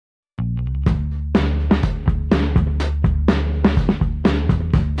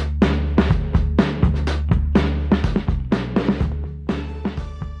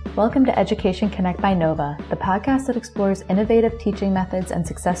Welcome to Education Connect by Knovva, the podcast that explores innovative teaching methods and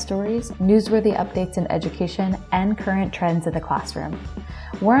success stories, newsworthy updates in education, and current trends in the classroom.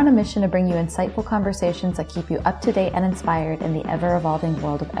 We're on a mission to bring you insightful conversations that keep you up to date and inspired in the ever-evolving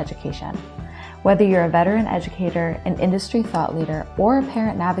world of education. Whether you're a veteran educator, an industry thought leader, or a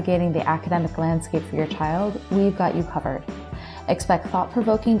parent navigating the academic landscape for your child, we've got you covered. Expect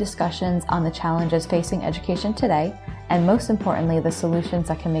thought-provoking discussions on the challenges facing education today, and most importantly, the solutions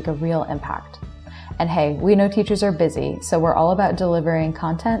that can make a real impact. And hey, we know teachers are busy, so we're all about delivering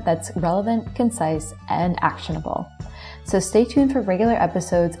content that's relevant, concise, and actionable. So stay tuned for regular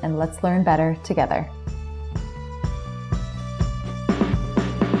episodes and let's learn better together.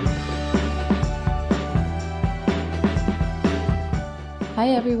 Hi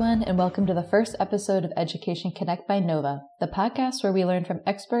everyone, and welcome to the first episode of Education Connect by Knovva, the podcast where we learn from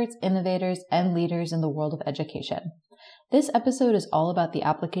experts, innovators, and leaders in the world of education. This episode is all about the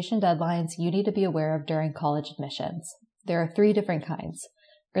application deadlines you need to be aware of during college admissions. There are 3 different kinds: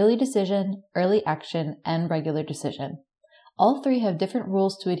 early decision, early action, and regular decision. All 3 have different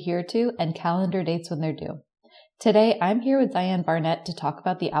rules to adhere to and calendar dates when they're due. Today, I'm here with Diane B to talk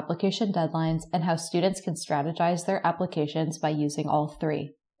about the application deadlines and how students can strategize their applications by using all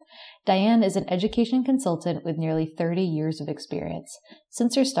 3. Diane is an education consultant with nearly 30 years of experience.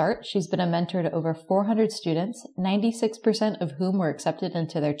 Since her start, she's been a mentor to over 400 students, 96% of whom were accepted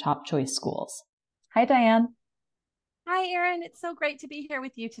into their top choice schools. Hi, Diane. Hi, Erin. It's so great to be here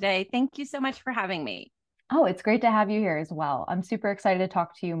with you today. Thank you so much for having me. Oh, it's great to have you here as well. I'm super excited to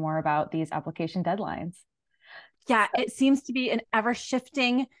talk to you more about these application deadlines. Yeah, it seems to be an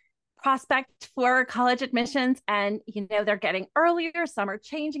ever-shifting prospect for college admissions, and they're getting earlier, some are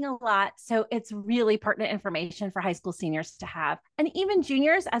changing a lot, so it's really pertinent information for high school seniors to have, and even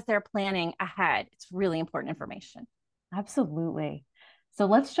juniors as they're planning ahead. It's really important information. Absolutely. So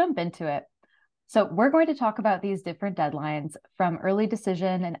let's jump into it. So we're going to talk about these different deadlines, from early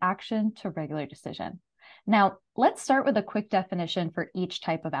decision and action to regular decision. Now, let's start with a quick definition for each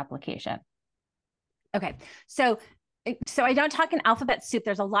type of application. Okay, so I don't talk in alphabet soup.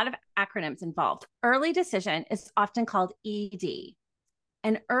 There's a lot of acronyms involved. Early decision is often called ED.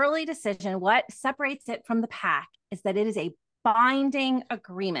 An early decision, what separates it from the pack is that it is a binding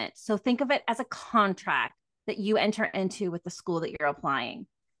agreement. So think of it as a contract that you enter into with the school that you're applying.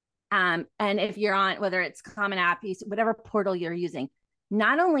 And if you're on, whether it's Common App, whatever portal you're using,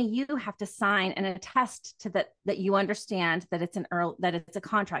 not only you have to sign and attest to that you understand that it's a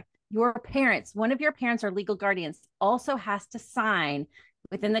contract. Your parents, one of your parents or legal guardians, also has to sign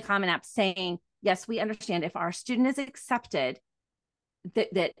within the Common App saying, yes, we understand if our student is accepted,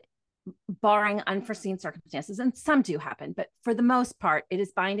 that barring unforeseen circumstances, and some do happen, but for the most part, it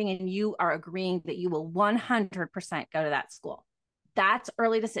is binding and you are agreeing that you will 100% go to that school. That's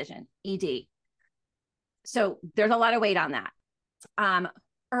early decision, ED. So there's a lot of weight on that.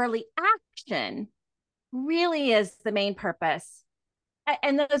 Early action really is the main purpose.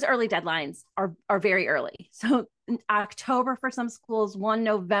 And those early deadlines are very early. So October for some schools, 1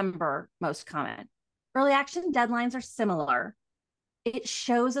 November, most common. Early action deadlines are similar. It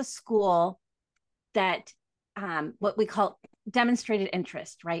shows a school that what we call demonstrated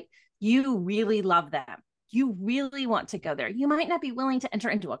interest, right? You really love them. You really want to go there. You might not be willing to enter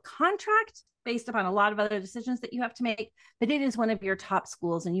into a contract based upon a lot of other decisions that you have to make, but it is one of your top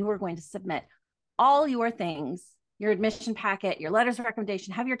schools and you are going to submit all your things, your admission packet, your letters of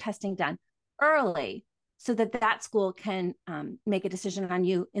recommendation, have your testing done early so that that school can make a decision on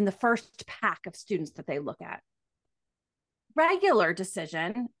you in the first pack of students that they look at. Regular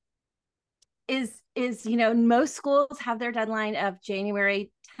decision is most schools have their deadline of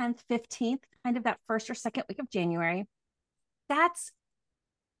January 10th, 15th, kind of that first or second week of January.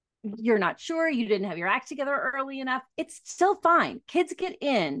 You're not sure, you didn't have your act together early enough. It's still fine. Kids get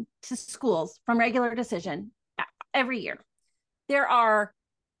in to schools from regular decision every year. There are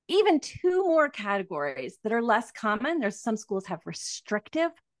even 2 more categories that are less common. There's some schools have restrictive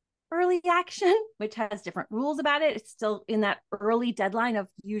early action, which has different rules about it. It's still in that early deadline of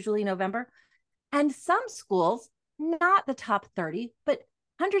usually November. And some schools, not the top 30, but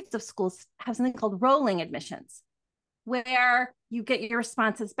hundreds of schools have something called rolling admissions, where you get your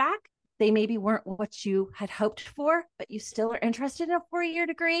responses back. They maybe weren't what you had hoped for, but you still are interested in a 4-year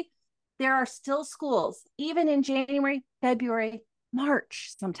degree. There are still schools, even in January, February,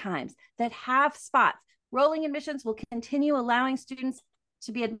 March sometimes, that have spots. Rolling admissions will continue allowing students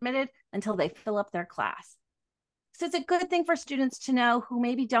to be admitted until they fill up their class. So it's a good thing for students to know who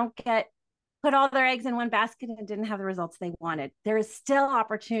maybe don't put all their eggs in one basket and didn't have the results they wanted. There is still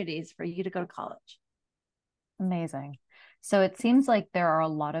opportunities for you to go to college. Amazing. So it seems like there are a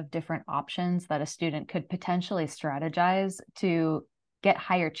lot of different options that a student could potentially strategize to get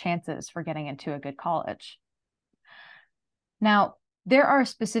higher chances for getting into a good college. Now, there are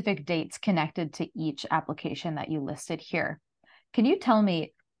specific dates connected to each application that you listed here. Can you tell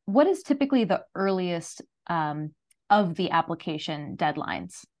me what is typically the earliest of the application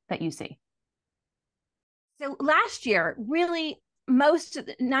deadlines that you see? So last year, really, most of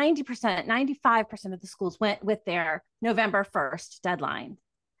the 90%, 95% of the schools went with their November 1st deadline.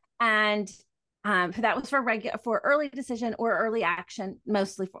 And that was for early decision or early action,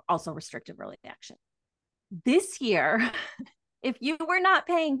 mostly for also restricted early action. This year, if you were not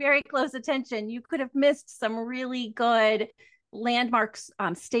paying very close attention, you could have missed some really good landmarks,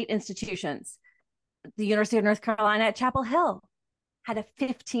 state institutions. The University of North Carolina at Chapel Hill had a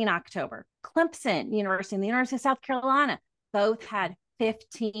 15 October. Clemson University and the University of South Carolina both had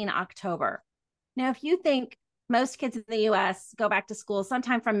 15 October. Now, if you think most kids in the US go back to school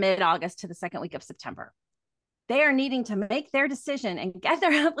sometime from mid-August to the second week of September, they are needing to make their decision and get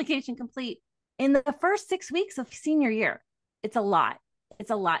their application complete in the first 6 weeks of senior year. It's a lot.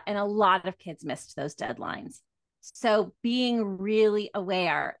 It's a lot. And a lot of kids missed those deadlines. So being really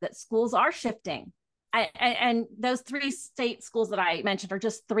aware that schools are shifting. And those 3 state schools that I mentioned are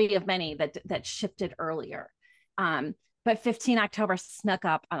just 3 of many that shifted earlier. But 15 October snuck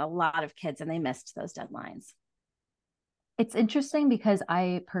up on a lot of kids and they missed those deadlines. It's interesting because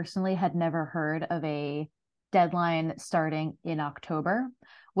I personally had never heard of a deadline starting in October.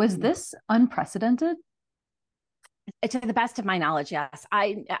 Was this unprecedented? To the best of my knowledge, yes.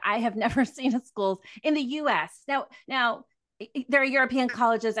 I have never seen a school in the US. Now there are European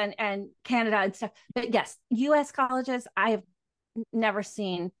colleges and Canada and stuff, but yes, US colleges, I have never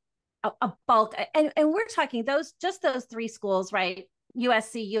seen a bulk. And we're talking those 3 schools, right?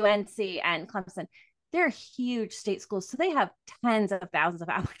 USC, UNC, and Clemson. They're huge state schools. So they have tens of thousands of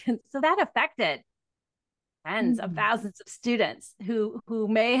applicants. So that affected tens of thousands of students who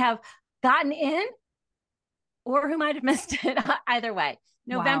may have gotten in or who might have missed it. Either way,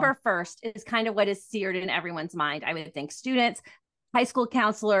 November 1st is kind of what is seared in everyone's mind. I would think students, high school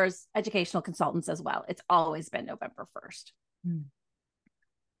counselors, educational consultants as well. It's always been November 1st.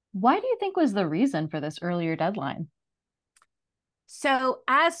 Why do you think was the reason for this earlier deadline? So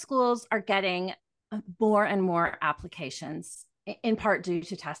as schools are getting more and more applications, in part due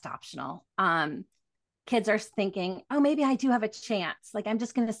to test optional, kids are thinking, oh, maybe I do have a chance. Like I'm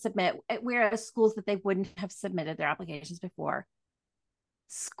just going to submit, whereas schools that they wouldn't have submitted their applications before.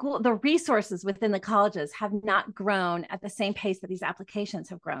 The resources within the colleges have not grown at the same pace that these applications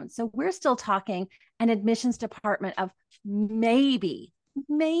have grown. So we're still talking an admissions department of maybe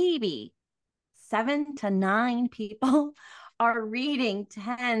 7 to 9 people are reading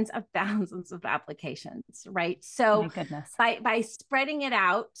tens of thousands of applications, right? So by spreading it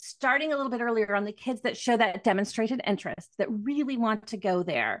out, starting a little bit earlier on the kids that show that demonstrated interest, that really want to go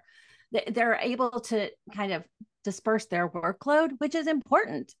there, they're able to kind of disperse their workload, which is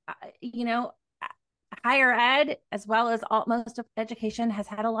important. Higher ed, as well as most of education, has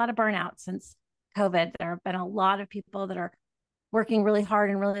had a lot of burnout since COVID. There have been a lot of people that are working really hard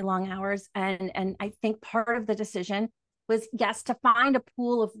and really long hours. And I think part of the decision was, yes, to find a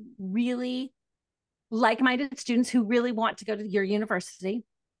pool of really like-minded students who really want to go to your university,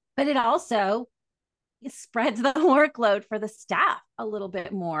 but it also spreads the workload for the staff a little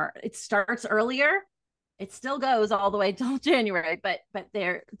bit more. It starts earlier. It still goes all the way till January, but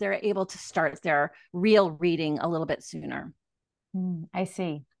they're able to start their real reading a little bit sooner. I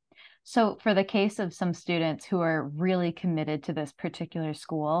see. So for the case of some students who are really committed to this particular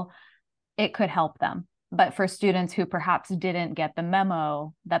school, it could help them. But for students who perhaps didn't get the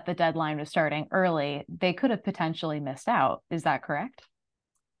memo that the deadline was starting early, they could have potentially missed out. Is that correct?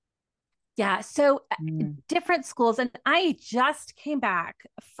 Yeah. So different schools, and I just came back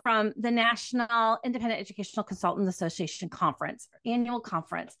from the National Independent Educational Consultants Association conference, annual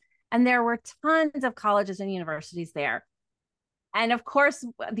conference, and there were tons of colleges and universities there. And of course,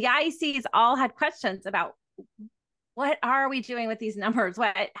 the IECs all had questions about what are we doing with these numbers?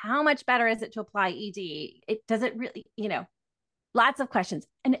 How much better is it to apply ED? Does it really, lots of questions.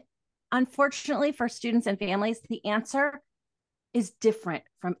 And unfortunately for students and families, the answer is different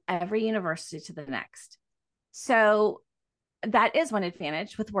from every university to the next. So that is one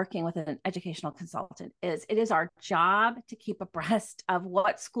advantage with working with an educational consultant, is it is our job to keep abreast of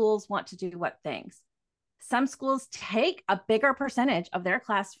what schools want to do what things. Some schools take a bigger percentage of their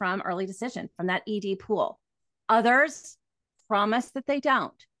class from early decision, from that ED pool. Others promise that they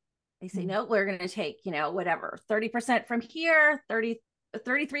don't. They say, no, we're going to take, 30% from here, 33%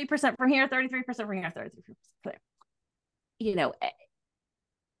 from here, 33% from here, 33% from here. you know,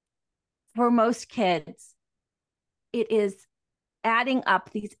 for most kids, it is adding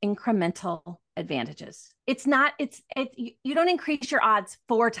up these incremental advantages. It's not, you don't increase your odds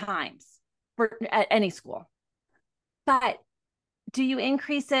 4 times at any school, but do you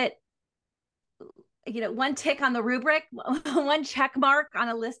increase it, one tick on the rubric, one check mark on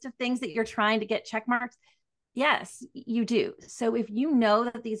a list of things that you're trying to get check marks? Yes, you do. So if you know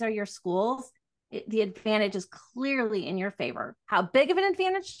that these are your schools, the advantage is clearly in your favor. How big of an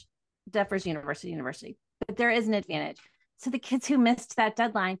advantage? Differs university to university, but there is an advantage. So the kids who missed that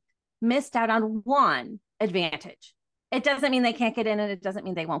deadline missed out on one advantage. It doesn't mean they can't get in, and it doesn't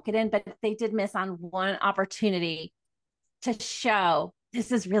mean they won't get in, but they did miss on one opportunity to show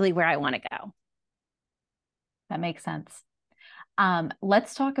this is really where I want to go. That makes sense.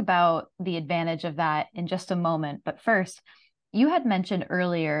 Let's talk about the advantage of that in just a moment. But first, you had mentioned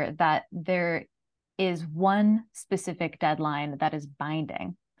earlier that there is one specific deadline that is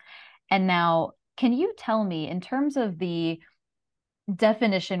binding. And now, can you tell me, in terms of the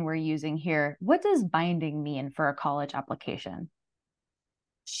definition we're using here, what does binding mean for a college application?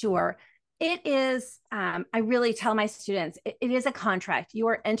 Sure. It is, I really tell my students, it is a contract. You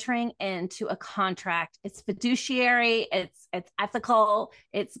are entering into a contract. It's fiduciary, it's ethical,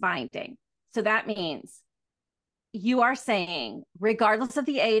 it's binding. So that means you are saying, regardless of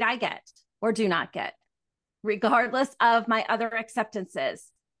the aid I get or do not get, regardless of my other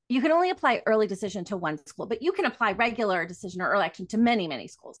acceptances, you can only apply early decision to one school, but you can apply regular decision or election to many, many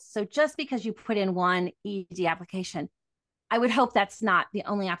schools. So just because you put in one ED application, I would hope that's not the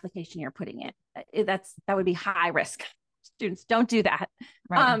only application you're putting in. That would be high risk. Students, don't do that.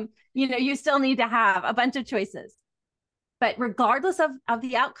 Right. You still need to have a bunch of choices. But regardless of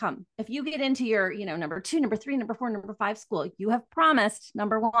the outcome, if you get into your, number 2, number 3, number 4, number 5 school, you have promised,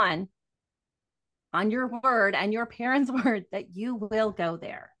 number 1, on your word and your parents' word, that you will go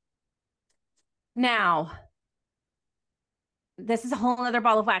there. Now, this is a whole other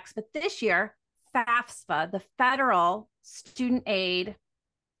ball of wax, but this year, FAFSA, the federal student aid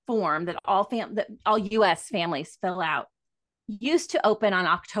form that all U.S. families fill out, used to open on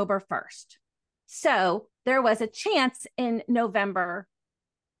October 1st. So there was a chance in November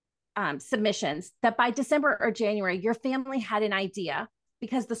submissions that by December or January, your family had an idea,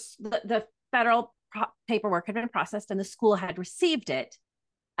 because the federal paperwork had been processed and the school had received it,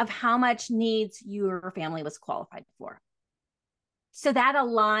 of how much needs your family was qualified for. So that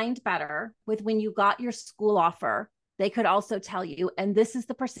aligned better with when you got your school offer. They could also tell you, and this is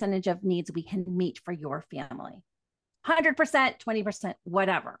the percentage of needs we can meet for your family. 100%, 20%,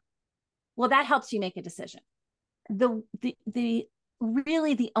 whatever. Well, that helps you make a decision.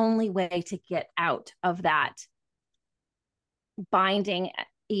 Really the only way to get out of that binding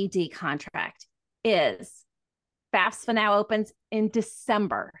ED contract is FAFSA now opens in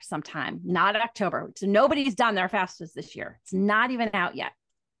December sometime, not October. So nobody's done their FAFSAs this year. It's not even out yet.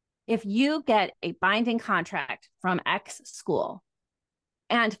 If you get a binding contract from X school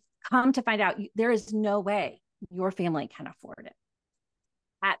and come to find out there is no way your family can afford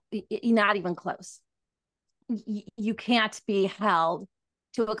it, not even close, you can't be held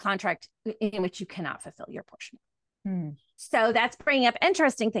to a contract in which you cannot fulfill your portion. So that's bringing up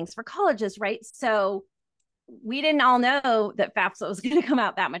interesting things for colleges, right? So we didn't all know that FAFSA was going to come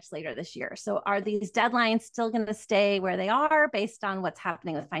out that much later this year. So are these deadlines still going to stay where they are based on what's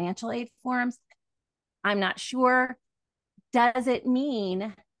happening with financial aid forms? I'm not sure. Does it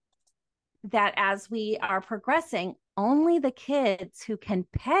mean that as we are progressing, only the kids who can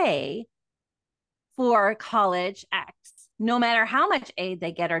pay for college X, no matter how much aid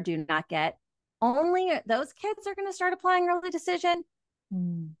they get or do not get, only those kids are going to start applying early decision?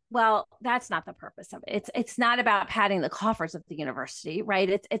 Well, that's not the purpose of it. It's not about padding the coffers of the university,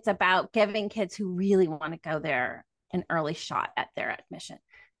 right? It's about giving kids who really want to go there an early shot at their admission.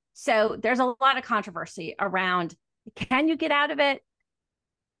 So there's a lot of controversy around, can you get out of it?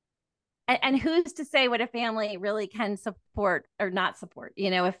 And who's to say what a family really can support or not support?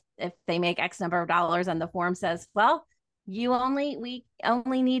 If they make X number of dollars and the form says, well, we only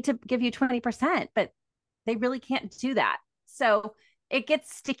need to give you 20%, but they really can't do that. So it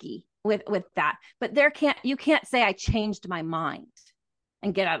gets sticky with that. But you can't say I changed my mind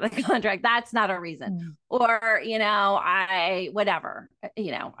and get out of the contract. That's not a reason. Or, I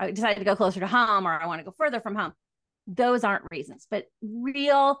decided to go closer to home, or I want to go further from home. Those aren't reasons. But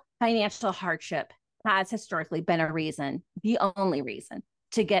real financial hardship has historically been a reason, the only reason,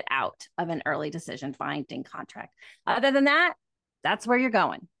 to get out of an early decision binding contract. Other than that, that's where you're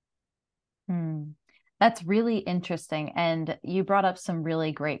going. That's really interesting. And you brought up some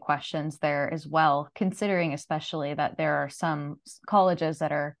really great questions there as well, considering especially that there are some colleges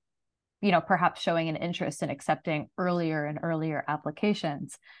that are, perhaps showing an interest in accepting earlier and earlier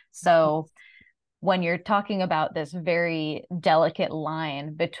applications. So when you're talking about this very delicate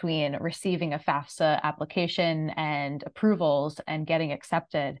line between receiving a FAFSA application and approvals and getting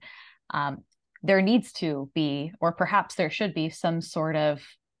accepted, there needs to be, or perhaps there should be, some sort of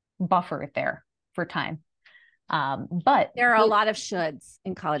buffer there for time. But there are a lot of shoulds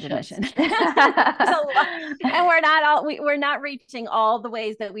in college admission. There's a lot, and we're not reaching all the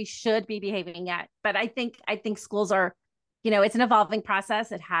ways that we should be behaving yet. But I think schools are, it's an evolving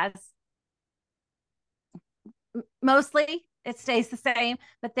process. It has mostly it stays the same,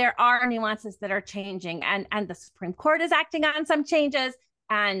 but there are nuances that are changing, and the Supreme Court is acting on some changes,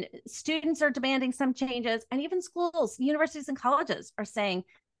 and students are demanding some changes, and even schools, universities, and colleges are saying,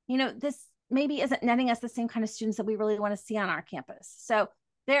 this maybe isn't netting us the same kind of students that we really want to see on our campus. So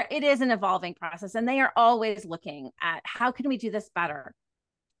it is an evolving process, and they are always looking at how can we do this better.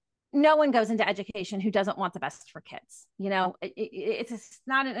 No one goes into education who doesn't want the best for kids. It's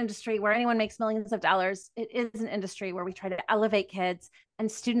not an industry where anyone makes millions of dollars. It is an industry where we try to elevate kids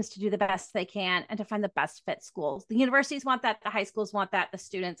and students to do the best they can and to find the best fit schools. The universities want that, the high schools want that, the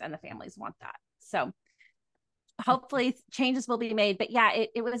students and the families want that. So hopefully changes will be made. But yeah,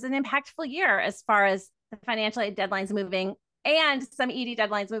 it was an impactful year as far as the financial aid deadlines moving and some ED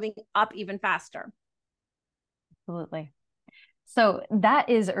deadlines moving up even faster. Absolutely. So that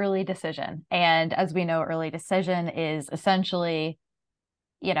is early decision. And as we know, early decision is essentially,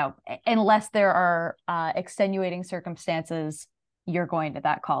 unless there are extenuating circumstances, you're going to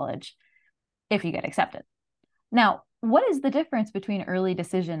that college if you get accepted. Now, what is the difference between early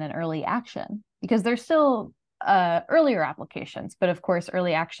decision and early action? Because there's still earlier applications, but of course,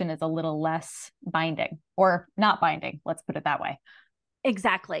 early action is a little less binding, or not binding. Let's put it that way.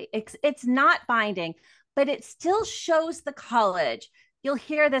 Exactly. It's not binding, but it still shows the college. You'll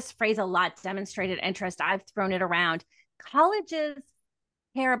hear this phrase a lot, demonstrated interest. I've thrown it around. Colleges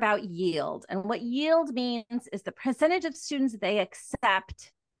care about yield. And what yield means is the percentage of students they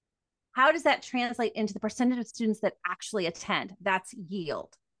accept. How does that translate into the percentage of students that actually attend? That's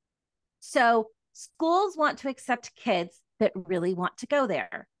yield. So schools want to accept kids that really want to go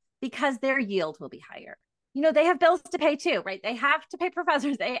there because their yield will be higher. They have bills to pay too, right? They have to pay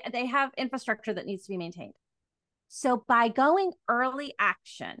professors. They have infrastructure that needs to be maintained. So by going early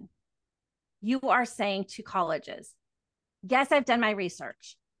action, you are saying to colleges, yes, I've done my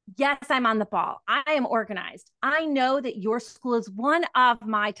research. Yes, I'm on the ball. I am organized. I know that your school is one of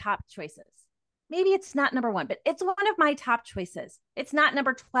my top choices. Maybe it's not number one, but it's one of my top choices. It's not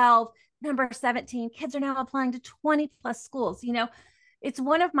number 12, number 17. Kids are now applying to 20 plus schools. It's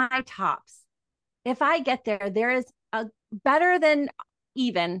one of my tops. If I get there, there is a better than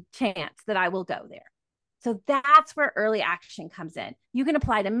even chance that I will go there. So that's where early action comes in. You can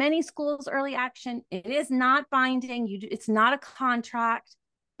apply to many schools early action. It is not binding. It's not a contract,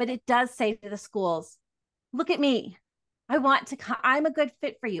 but it does say to the schools, look at me. I'm a good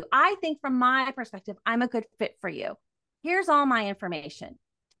fit for you. I think from my perspective, I'm a good fit for you. Here's all my information.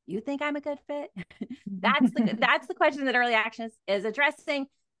 You think I'm a good fit? That's the question that early action is addressing.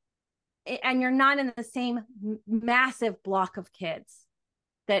 And you're not in the same massive block of kids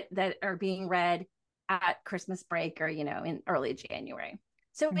that are being read at Christmas break or, in early January.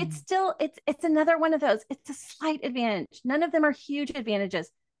 So it's still, it's another one of those. It's a slight advantage. None of them are huge advantages,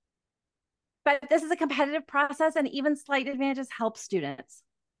 but this is a competitive process, and even slight advantages help students.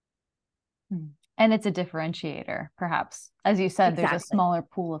 And it's a differentiator, perhaps. As you said, Exactly. There's a smaller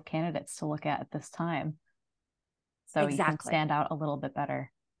pool of candidates to look at this time. So Exactly. You can stand out a little bit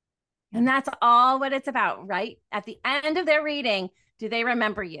better. And that's all what it's about, right? At the end of their reading, do they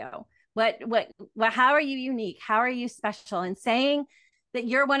remember you? How are you unique? How are you special? And saying that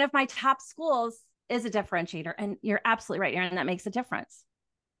you're one of my top schools is a differentiator. And you're absolutely right, Erin, that makes a difference.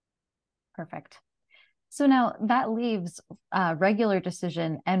 Perfect. So now that leaves regular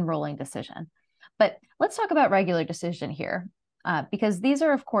decision and rolling decision. But let's talk about regular decision here, because these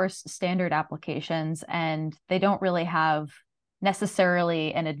are, of course, standard applications, and they don't really have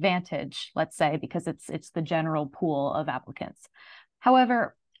necessarily an advantage, let's say, because it's the general pool of applicants.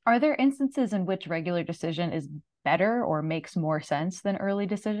 However, are there instances in which regular decision is better or makes more sense than early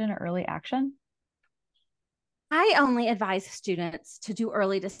decision or early action? I only advise students to do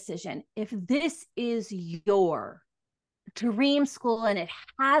early decision if this is your dream school, and it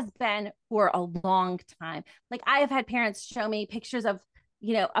has been for a long time. Like, I have had parents show me pictures of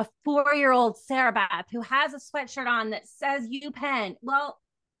a 4-year-old Sarah Beth who has a sweatshirt on that says UPenn. Well,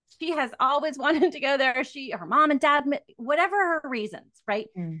 She has always wanted to go there. Her mom and dad, whatever her reasons, right?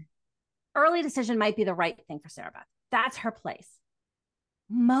 Early decision might be the right thing for Sarah Beth. That's her place.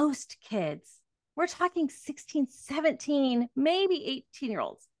 Most kids, we're talking 16, 17, maybe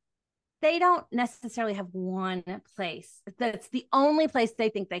 18-year-olds. They don't necessarily have one place that's the only place they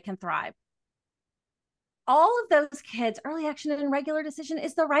think they can thrive. All of those kids, early action and regular decision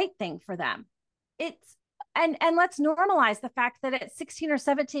is the right thing for them. And let's normalize the fact that at 16 or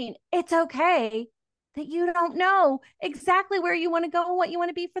 17, it's okay that you don't know exactly where you want to go and what you want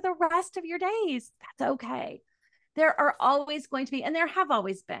to be for the rest of your days. That's okay. There are always going to be, and there have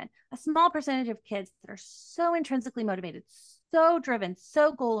always been, a small percentage of kids that are so intrinsically motivated, so driven,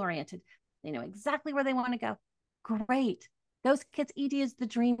 so goal-oriented. They know exactly where they want to go. Great. Those kids, ED is the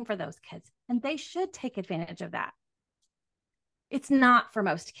dream for those kids, and they should take advantage of that. It's not for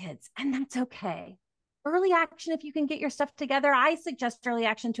most kids, and that's okay. Early action, if you can get your stuff together, I suggest early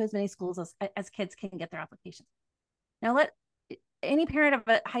action to as many schools as kids can get their applications. Now, let any parent of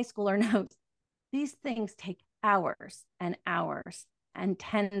a high schooler knows these things take hours and hours and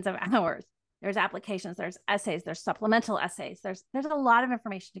tens of hours. There's applications, there's essays, there's supplemental essays. There's a lot of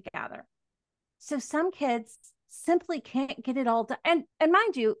information to gather. So some kids simply can't get it all done. And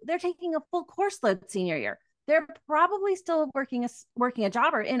mind you, they're taking a full course load senior year. They're probably still working a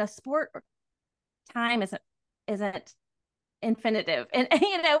job or in a sport. Time isn't infinitive, and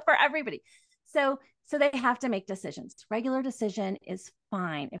for everybody. So they have to make decisions. Regular decision is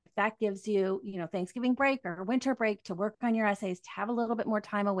fine. If that gives you, Thanksgiving break or winter break to work on your essays, to have a little bit more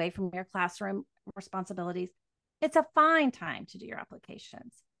time away from your classroom responsibilities, it's a fine time to do your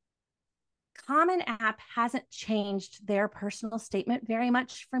applications. Common App hasn't changed their personal statement very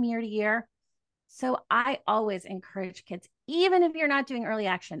much from year to year. So I always encourage kids, even if you're not doing early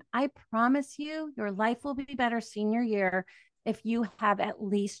action, I promise you your life will be better senior year if you have at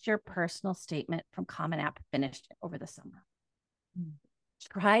least your personal statement from Common App finished over the summer.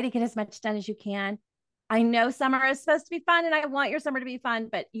 Try to get as much done as you can. I know summer is supposed to be fun, and I want your summer to be fun,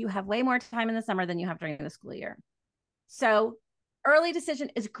 but you have way more time in the summer than you have during the school year. So early decision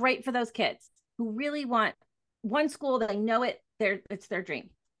is great for those kids who really want one school. They know it's their dream.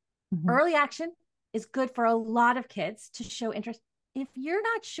 Early action is good for a lot of kids to show interest. If you're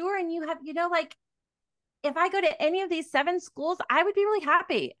not sure and you have, if I go to any of these 7 schools, I would be really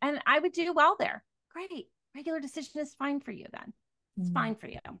happy and I would do well there. Great. Regular decision is fine for you then. It's fine for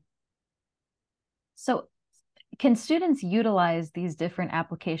you. So can students utilize these different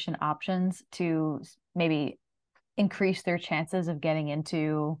application options to maybe increase their chances of getting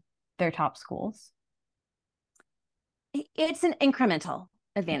into their top schools? It's an incremental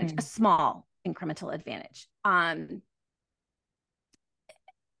advantage, a small incremental advantage.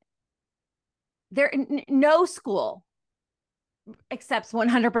 No school accepts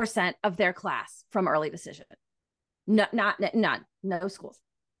 100% of their class from early decision. None. No schools.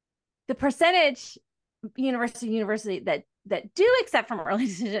 The percentage university that do accept from early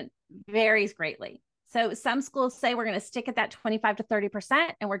decision varies greatly. So some schools say we're going to stick at that 25 to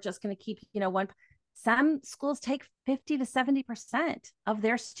 30%, and we're just going to keep, one. Some schools take 50 to 70% of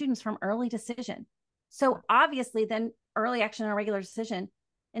their students from early decision. So obviously then early action or regular decision,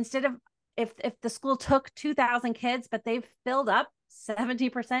 instead of, if the school took 2,000 kids, but they've filled up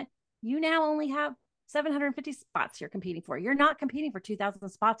 70%, you now only have 750 spots you're competing for. You're not competing for 2,000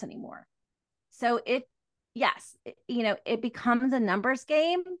 spots anymore. So it becomes a numbers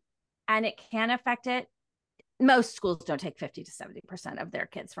game, and it can affect it. Most schools don't take 50 to 70% of their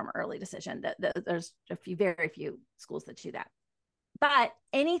kids from early decision. There's very few schools that do that. But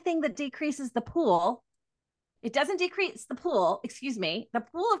anything that decreases the pool, it doesn't decrease the pool, the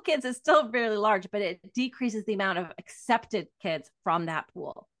pool of kids is still really large, but it decreases the amount of accepted kids from that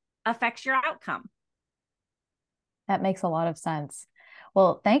pool, affects your outcome. That makes a lot of sense.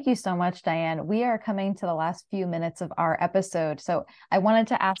 Well, thank you so much, Diane. We are coming to the last few minutes of our episode. So I wanted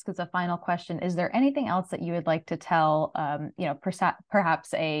to ask as a final question, is there anything else that you would like to tell,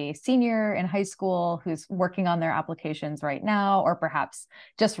 perhaps a senior in high school who's working on their applications right now, or perhaps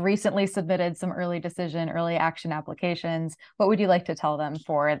just recently submitted some early decision, early action applications? What would you like to tell them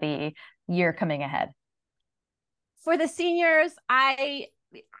for the year coming ahead? For the seniors,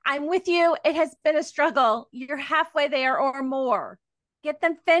 I'm with you. It has been a struggle. You're halfway there or more. Get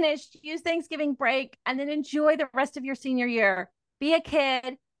them finished, use Thanksgiving break, and then enjoy the rest of your senior year. Be a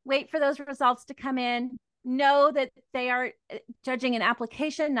kid, wait for those results to come in. Know that they are judging an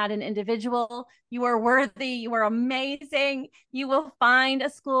application, not an individual. You are worthy. You are amazing. You will find a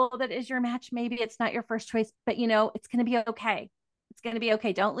school that is your match. Maybe it's not your first choice, but it's going to be okay. It's going to be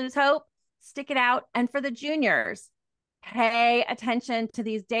okay. Don't lose hope. Stick it out. And for the juniors, Pay attention to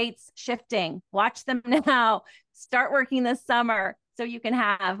these dates shifting. Watch them now. Start working this summer so you can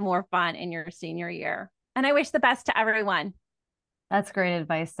have more fun in your senior year. And I wish the best to everyone. That's great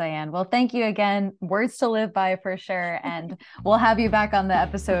advice, Diane. Well, thank you again. Words to live by for sure. And we'll have you back on the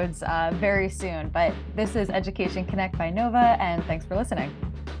episodes very soon. But this is Education Connect by Knovva, and thanks for listening.